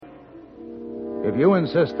If you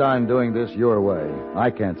insist on doing this your way, I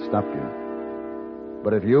can't stop you.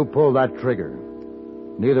 But if you pull that trigger,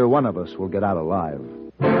 neither one of us will get out alive.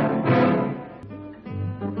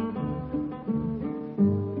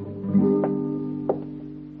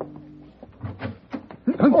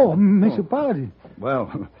 Oh, Mr. Paladin. Well,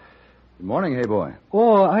 good morning, hey boy.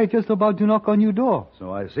 Oh, I just about to knock on your door.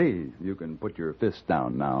 So I see. You can put your fist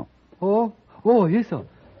down now. Oh, yes, sir.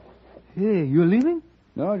 Hey, you leaving?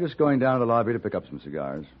 No, just going down to the lobby to pick up some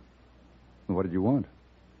cigars. What did you want?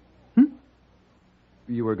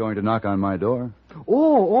 You were going to knock on my door.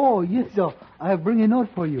 Oh, yes, sir. I bring a note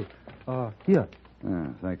for you. Here.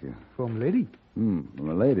 Thank you. From lady. From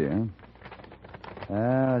a lady, huh?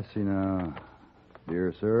 Let's see now.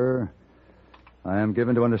 Dear sir, I am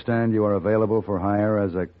given to understand you are available for hire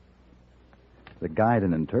as a guide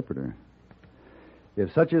and interpreter.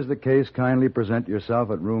 If such is the case, kindly present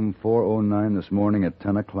yourself at room 409 this morning at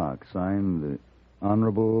 10 o'clock. Signed, the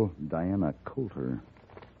Honorable Diana Coulter.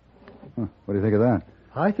 What do you think of that?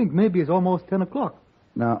 I think maybe it's almost 10 o'clock.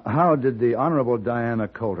 Now, how did the Honorable Diana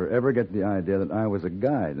Coulter ever get the idea that I was a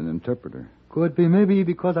guide and interpreter? Could be maybe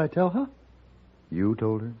because I tell her. You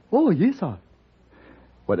told her? Oh, yes, sir.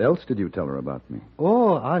 What else did you tell her about me?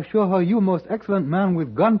 Oh, I show her you most excellent man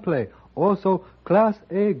with gunplay. Also, Class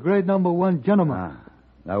A, grade number 1 gentleman.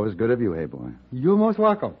 That was good of you, hey boy. You're most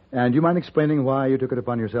welcome. And do you mind explaining why you took it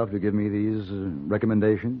upon yourself to give me these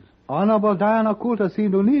recommendations? Honorable Diana Coulter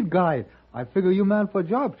seemed to need guide. I figure you man for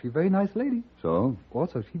job. She's a very nice lady. So?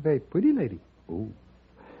 Also, she's a very pretty lady. Oh.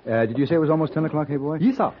 Did you say it was almost 10 o'clock, hey boy?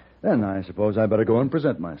 Yes, sir. Then I suppose I better go and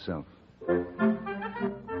present myself.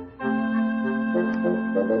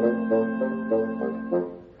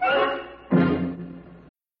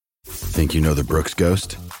 Think you know the Brooks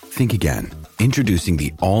Ghost? Think again. Introducing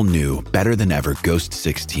the all-new, better-than-ever Ghost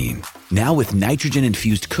 16. Now with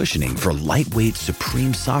nitrogen-infused cushioning for lightweight,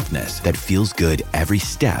 supreme softness that feels good every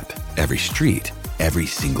step, every street, every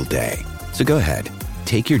single day. So go ahead,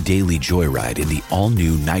 take your daily joyride in the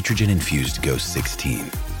all-new nitrogen-infused Ghost 16.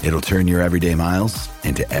 It'll turn your everyday miles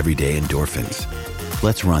into everyday endorphins.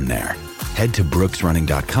 Let's run there. Head to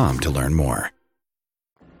brooksrunning.com to learn more.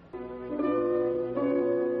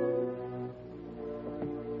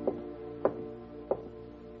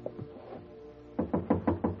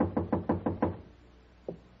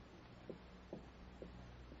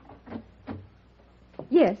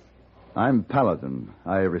 Yes. I'm Paladin.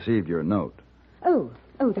 I received your note. Oh,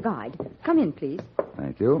 the guide. Come in, please.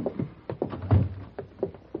 Thank you.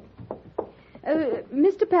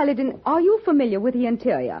 Mr. Paladin, are you familiar with the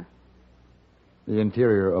interior? The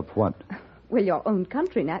interior of what? Well, your own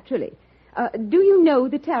country, naturally. Do you know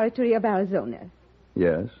the territory of Arizona?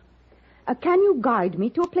 Yes. Can you guide me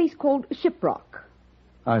to a place called Shiprock?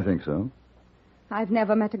 I think so. I've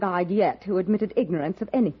never met a guide yet who admitted ignorance of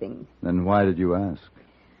anything. Then why did you ask?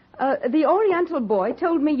 The Oriental boy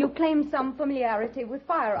told me you claim some familiarity with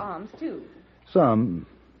firearms, too. Some.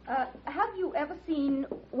 Have you ever seen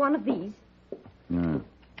one of these?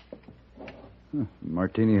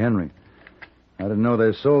 Matinee Henry. I didn't know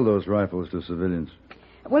they sold those rifles to civilians.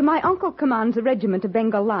 Well, my uncle commands a regiment of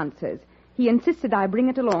Bengal Lancers. He insisted I bring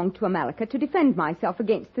it along to America to defend myself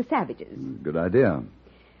against the savages. Good idea.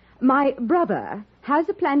 My brother has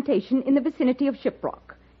a plantation in the vicinity of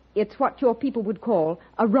Shiprock. It's what your people would call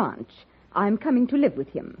a ranch. I'm coming to live with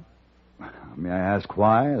him. May I ask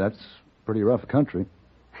why? That's pretty rough country.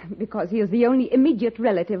 Because he is the only immediate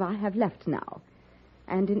relative I have left now.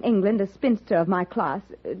 And in England, a spinster of my class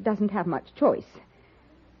doesn't have much choice.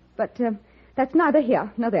 But that's neither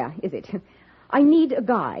here nor there, is it? I need a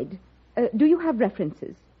guide. Do you have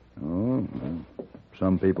references? Oh, well,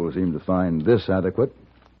 some people seem to find this adequate.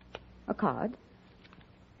 A card.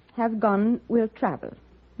 Have gone, will travel.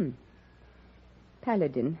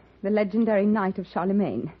 Paladin, the legendary knight of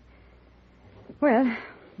Charlemagne. Well,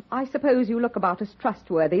 I suppose you look about as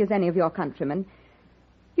trustworthy as any of your countrymen.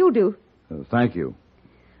 You'll do. Thank you.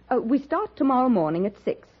 We start tomorrow morning at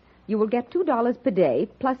 6. You will get $2 per day,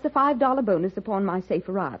 plus the $5 bonus upon my safe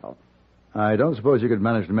arrival. I don't suppose you could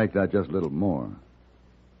manage to make that just a little more.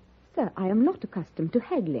 Sir, I am not accustomed to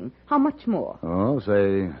haggling. How much more? Oh,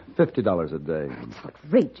 say $50 a day. That's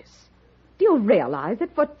outrageous. Do you realize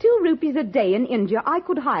that for 2 rupees a day in India, I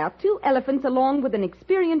could hire 2 elephants along with an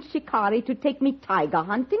experienced shikari to take me tiger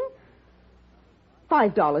hunting?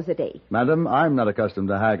 $5 a day. Madam, I'm not accustomed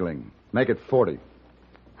to haggling. Make it 40.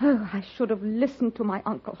 Oh, I should have listened to my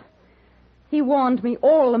uncle. He warned me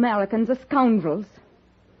all Americans are scoundrels.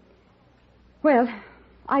 Well,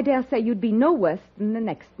 I dare say you'd be no worse than the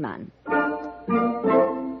next man.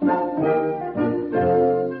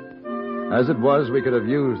 As it was, we could have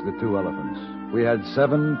used the 2 elephants. We had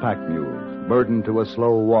 7 pack mules, burdened to a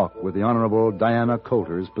slow walk with the Honorable Diana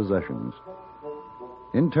Coulter's possessions.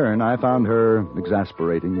 In turn, I found her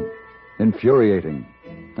exasperating, infuriating,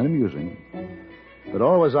 and amusing. But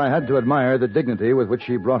always I had to admire the dignity with which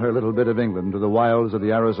she brought her little bit of England to the wilds of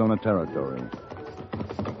the Arizona Territory.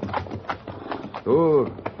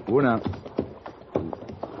 Now.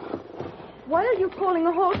 Why are you calling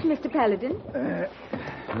a halt, Mr. Paladin?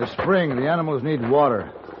 In the spring, the animals need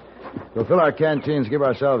water. We'll fill our canteens, give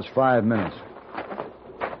ourselves 5 minutes.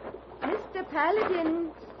 Mr.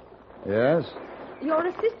 Paladin. Yes? Your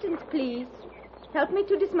assistance, please. Help me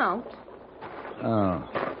to dismount.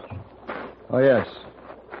 Oh, yes.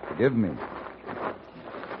 Forgive me.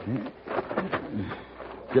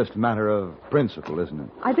 Just a matter of principle, isn't it?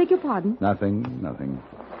 I beg your pardon? Nothing.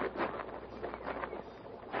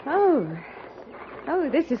 Oh,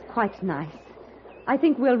 this is quite nice. I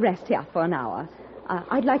think we'll rest here for an hour.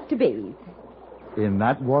 I'd like to bathe. In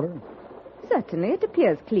that water? Certainly, it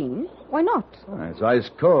appears clean. Why not? It's ice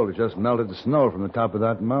cold. It just melted the snow from the top of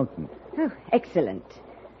that mountain. Oh, excellent.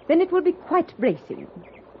 Then it will be quite bracing.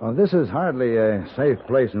 Well, this is hardly a safe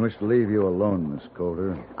place in which to leave you alone, Miss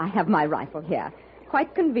Coulter. I have my rifle here.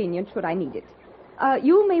 Quite convenient should I need it.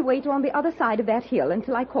 You may wait on the other side of that hill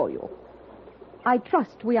until I call you. I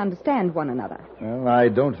trust we understand one another. Well, I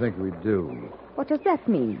don't think we do. What does that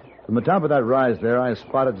mean? From the top of that rise there, I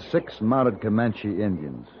spotted 6 mounted Comanche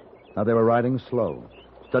Indians. Now, they were riding slow,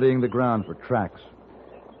 studying the ground for tracks.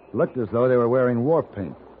 It looked as though they were wearing war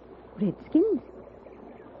paint. Redskins?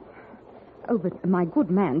 Oh, but my good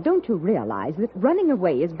man, don't you realize that running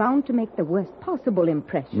away is bound to make the worst possible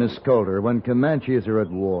impression? Miss Coulter, when Comanches are at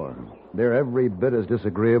war, they're every bit as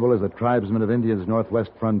disagreeable as the tribesmen of India's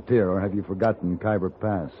northwest frontier, or have you forgotten Khyber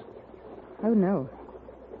Pass? Oh, no.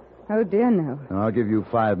 Oh, dear, no. Now, I'll give you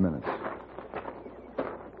 5 minutes.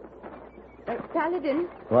 Paladin?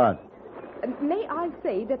 What? May I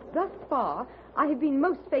say that thus far I have been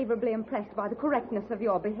most favorably impressed by the correctness of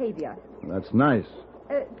your behavior. That's nice.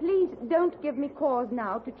 Please don't give me cause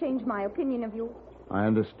now to change my opinion of you. I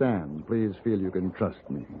understand. Please feel you can trust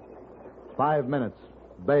me. 5 minutes.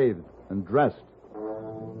 Bathed and dressed.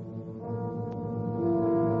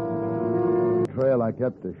 Trail, I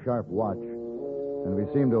kept a sharp watch, and we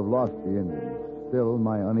seemed to have lost the Indians. Still,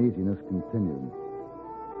 my uneasiness continued.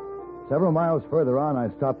 Several miles further on, I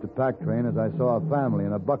stopped the pack train as I saw a family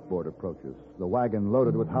in a buckboard approach us, the wagon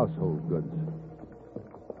loaded with household goods.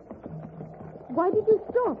 Why did you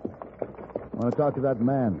stop? I want to talk to that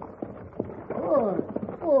man.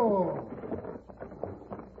 Oh.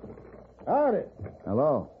 Howdy.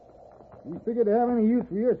 Hello. You figure to have any use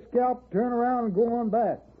for your scalp, turn around and go on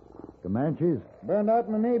back. Comanches? Burned out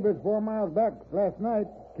my neighbors 4 miles back last night.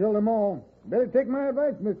 Killed them all. Better take my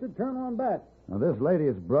advice, mister. Turn on back. Now, this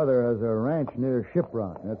lady's brother has a ranch near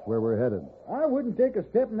Shiprock. That's where we're headed. I wouldn't take a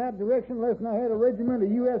step in that direction unless I had a regiment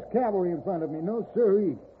of U.S. cavalry in front of me. No,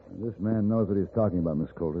 sirree. This man knows what he's talking about,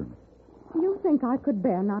 Miss Coulter. You think I could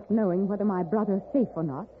bear not knowing whether my brother's safe or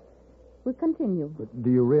not? We'll continue. But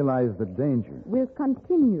do you realize the danger? We'll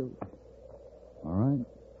continue. All right.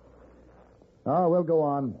 Oh, we'll go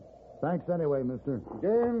on. Thanks anyway, mister.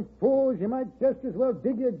 Darn fools, you might just as well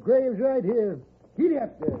dig your graves right here. Get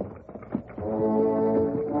up there.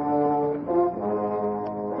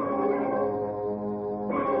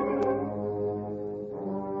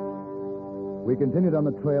 We continued on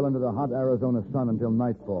the trail into the hot Arizona sun until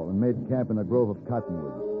nightfall and made camp in a grove of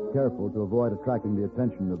cottonwoods, careful to avoid attracting the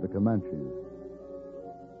attention of the Comanches.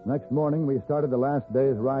 Next morning, we started the last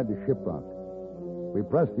day's ride to Shiprock. We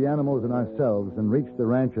pressed the animals and ourselves and reached the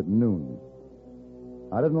ranch at noon.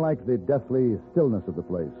 I didn't like the deathly stillness of the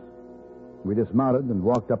place. We dismounted and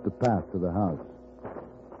walked up the path to the house.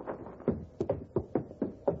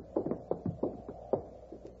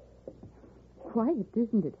 Quiet,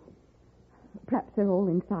 isn't it? Perhaps they're all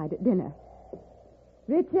inside at dinner.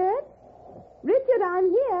 Richard? Richard, I'm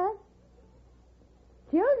here.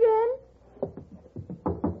 Children?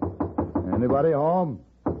 Anybody home?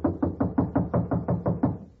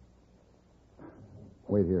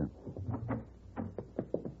 Wait here.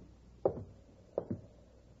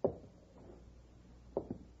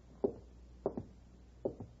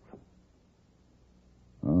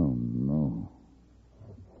 Oh, no.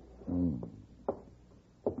 Oh.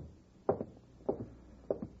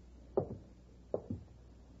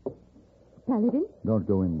 Paladin? Don't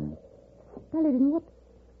go in there. Paladin, what?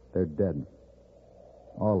 They're dead.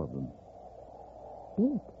 All of them.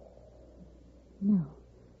 Dead? No.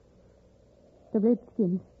 The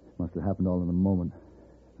Redskins. Must have happened all in a moment.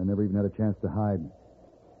 They never even had a chance to hide.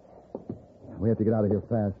 We have to get out of here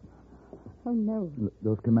fast. Oh, no.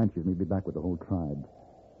 Those Comanches may be back with the whole tribe.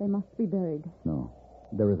 They must be buried. No,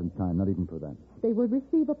 there isn't time, not even for that. They will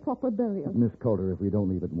receive a proper burial. Miss Coulter, if we don't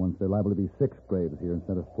leave at once, there are liable to be 6 graves here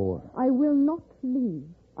instead of 4. I will not leave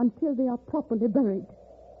until they are properly buried.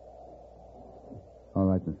 All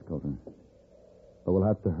right, Miss Coulter. But we'll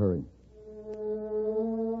have to hurry.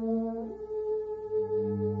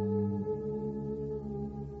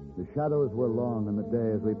 The shadows were long in the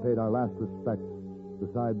day as we paid our last respects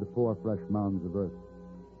beside the 4 fresh mounds of earth.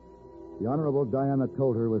 The Honorable Diana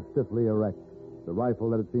Coulter was stiffly erect, the rifle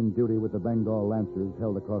that had seen duty with the Bengal Lancers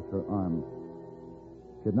held across her arms.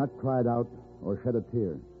 She had not cried out or shed a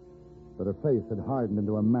tear, but her face had hardened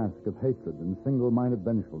into a mask of hatred and single-minded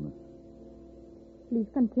vengefulness. Please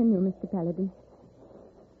continue, Mr. Paladin.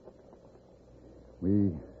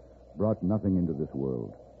 We brought nothing into this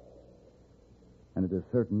world, and it is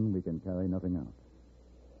certain we can carry nothing out.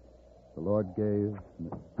 The Lord gave...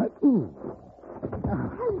 Paladin!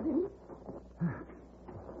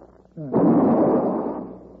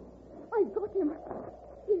 I got him.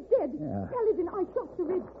 He's dead. Yeah. Paladin, I shot the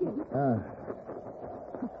redskin. Ah,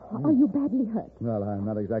 Are you badly hurt? well, I'm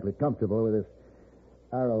not exactly comfortable with this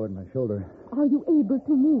arrow in my shoulder. Are you able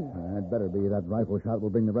to move? I'd better be. That rifle shot will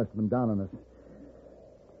bring the rest of them down on us.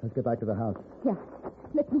 Let's get back to the house. Here,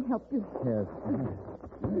 let me help you. Yes.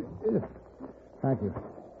 Thank you.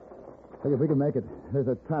 Hey, if we can make it, there's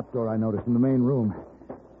a trapdoor I noticed in the main room.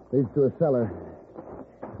 Leads to a cellar.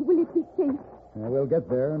 Will it be safe? We'll get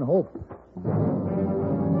there and hope.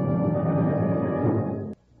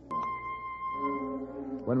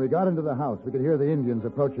 When we got into the house, we could hear the Indians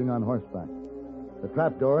approaching on horseback. The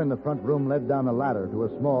trapdoor in the front room led down a ladder to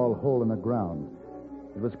a small hole in the ground.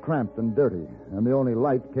 It was cramped and dirty, and the only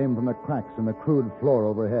light came from the cracks in the crude floor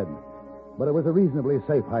overhead. But it was a reasonably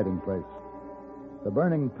safe hiding place. The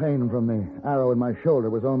burning pain from the arrow in my shoulder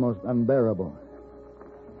was almost unbearable.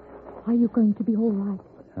 Are you going to be all right?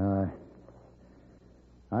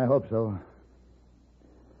 I hope so.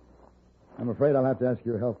 I'm afraid I'll have to ask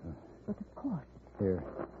your help. But of course. Here,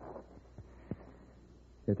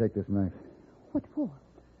 take this knife. What for?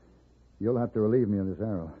 You'll have to relieve me of this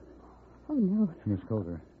arrow. Oh, no. Miss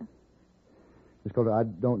Coulter. Miss Coulter, I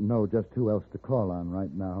don't know just who else to call on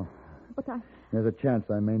right now. But There's a chance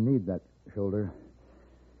I may need that shoulder.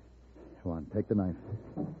 Go on, take the knife.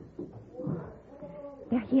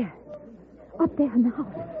 They're here. Up there in the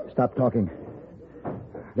house. Stop talking.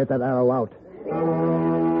 Get that arrow out.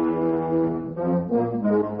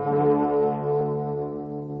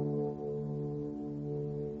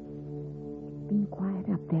 It's been quiet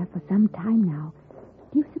up there for some time now.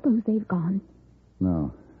 Do you suppose they've gone?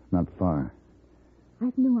 No, not far.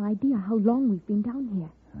 I've no idea how long we've been down here.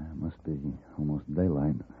 It must be almost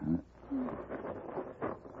daylight.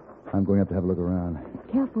 I'm going up to have a look around.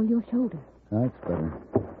 Careful your shoulder. That's better.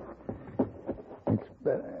 It's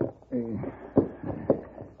better.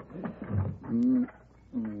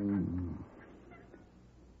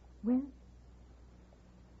 Well?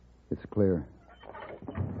 It's clear.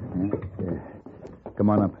 Yeah. Come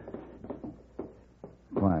on up.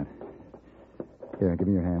 Quiet. Here, give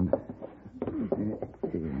me your hand.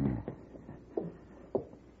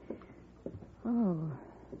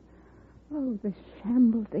 Oh, the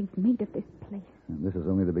shambles they've made of this place. And this is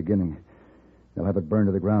only the beginning. They'll have it burned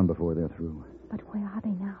to the ground before they're through. But where are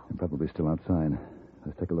they now? They're probably still outside.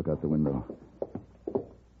 Let's take a look out the window. All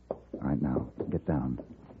right, now, get down.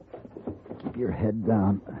 Keep your head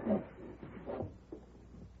down.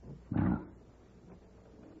 Now,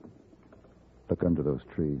 look under those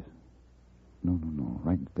trees. No.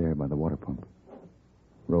 Right there by the water pump.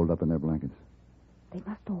 Rolled up in their blankets. They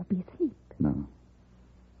must all be asleep.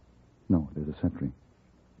 No, there's a sentry.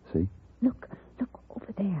 See? Look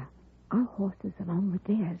over there. Our horses along with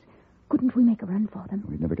theirs. Couldn't we make a run for them?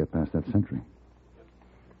 We'd never get past that sentry.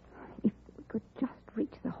 If we could just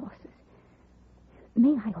reach the horses.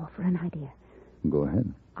 May I offer an idea? Go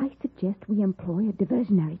ahead. I suggest we employ a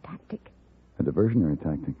diversionary tactic. A diversionary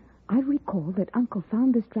tactic? I recall that Uncle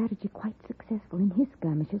found the strategy quite successful in his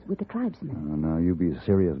skirmishes with the tribesmen. Now, you be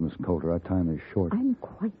serious, Miss Coulter. Our time is short. I'm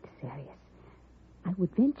quite serious. I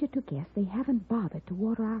would venture to guess they haven't bothered to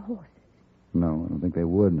water our horses. No, I don't think they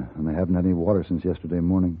would. And they haven't had any water since yesterday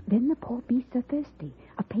morning. Then the poor beasts are thirsty.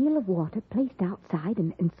 A pail of water placed outside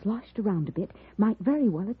and sloshed around a bit might very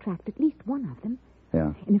well attract at least one of them.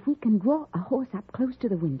 Yeah. And if we can draw a horse up close to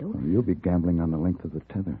the window... Well, you'll be gambling on the length of the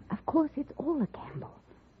tether. Of course, it's all a gamble.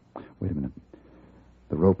 Wait a minute.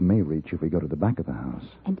 The rope may reach if we go to the back of the house.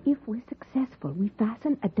 And if we're successful, we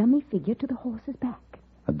fasten a dummy figure to the horse's back.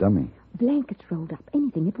 A dummy? Blankets rolled up,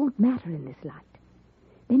 anything. It won't matter in this light.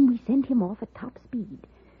 Then we send him off at top speed.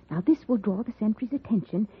 Now, this will draw the sentry's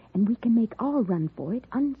attention, and we can make our run for it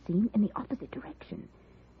unseen in the opposite direction.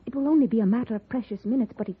 It will only be a matter of precious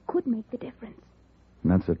minutes, but it could make the difference.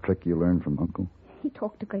 And that's a trick you learned from Uncle? He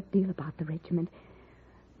talked a great deal about the regiment.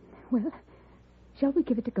 Well, shall we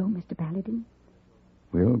give it a go, Mr. Paladin?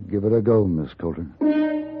 We'll give it a go, Miss Coulter.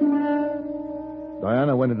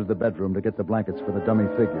 Diana went into the bedroom to get the blankets for the dummy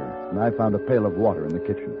figure, and I found a pail of water in the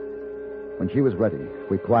kitchen. When she was ready,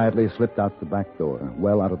 we quietly slipped out the back door,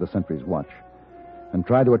 well out of the sentry's watch, and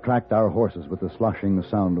tried to attract our horses with the sloshing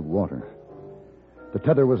sound of water. The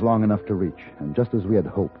tether was long enough to reach, and just as we had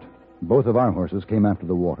hoped, both of our horses came after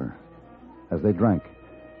the water. As they drank,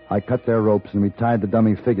 I cut their ropes, and we tied the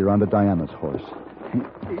dummy figure onto Diana's horse.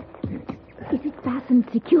 Is it fastened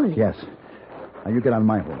securely? Yes. Now, you get on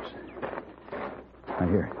my horse. Now,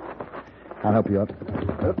 here. I'll help you up.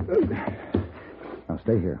 Now,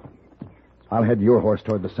 stay here. I'll head your horse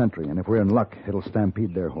toward the sentry, and if we're in luck, it'll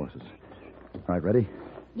stampede their horses. All right, ready?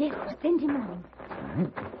 Yes, send him on. All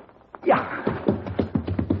right. Yeah!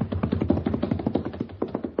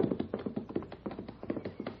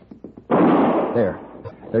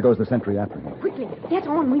 There goes the sentry after him. Quickly, get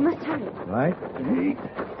on. We must hurry. Right?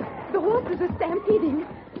 The horses are stampeding.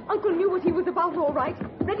 Uncle knew what he was about, all right.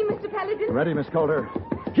 Ready, Mr. Paladin? Ready, Miss Coulter.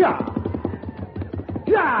 Yeah!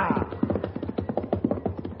 Yeah!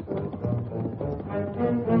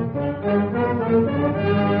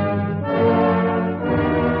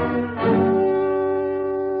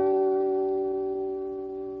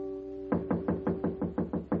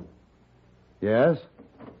 Yes?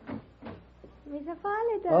 Mr.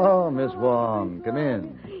 Paladin. Oh, Miss Wong, come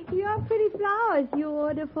in. Your pretty flowers you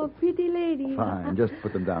order for pretty ladies. Fine, just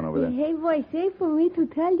put them down over there. Hey, boy, say for me to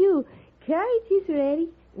tell you, carriage is ready,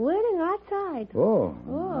 waiting outside. Oh,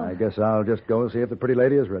 I guess I'll just go see if the pretty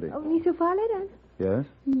lady is ready. Oh, Mr. Paladin. Yes?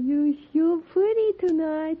 You sure pretty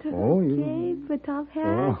tonight. Oh, you... Cape, a top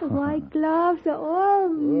hat, white gloves. Oh,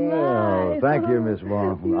 my. Well, thank you, Miss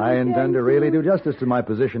Wong. I intend to really do justice to my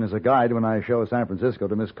position as a guide when I show San Francisco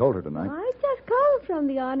to Miss Coulter tonight. I just called from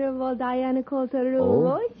the Honorable Diana Coulter room.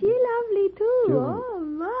 Oh? Oh, she lovely, too. Sure. Oh,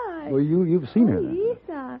 my. Well, you've seen her. Yes,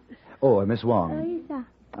 sir. Oh, Miss Wong. Yes, sir.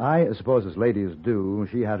 I suppose as ladies do,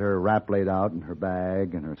 she had her wrap laid out and her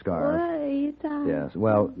bag and her scarf. Oh, yes, sir. Yes.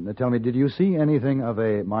 Well, tell me, did you see anything of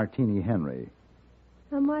a Matinee Henry?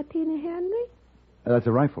 A Matinee Henry? That's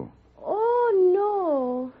a rifle. Oh,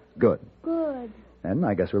 no. Good. Good. And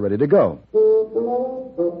I guess we're ready to go.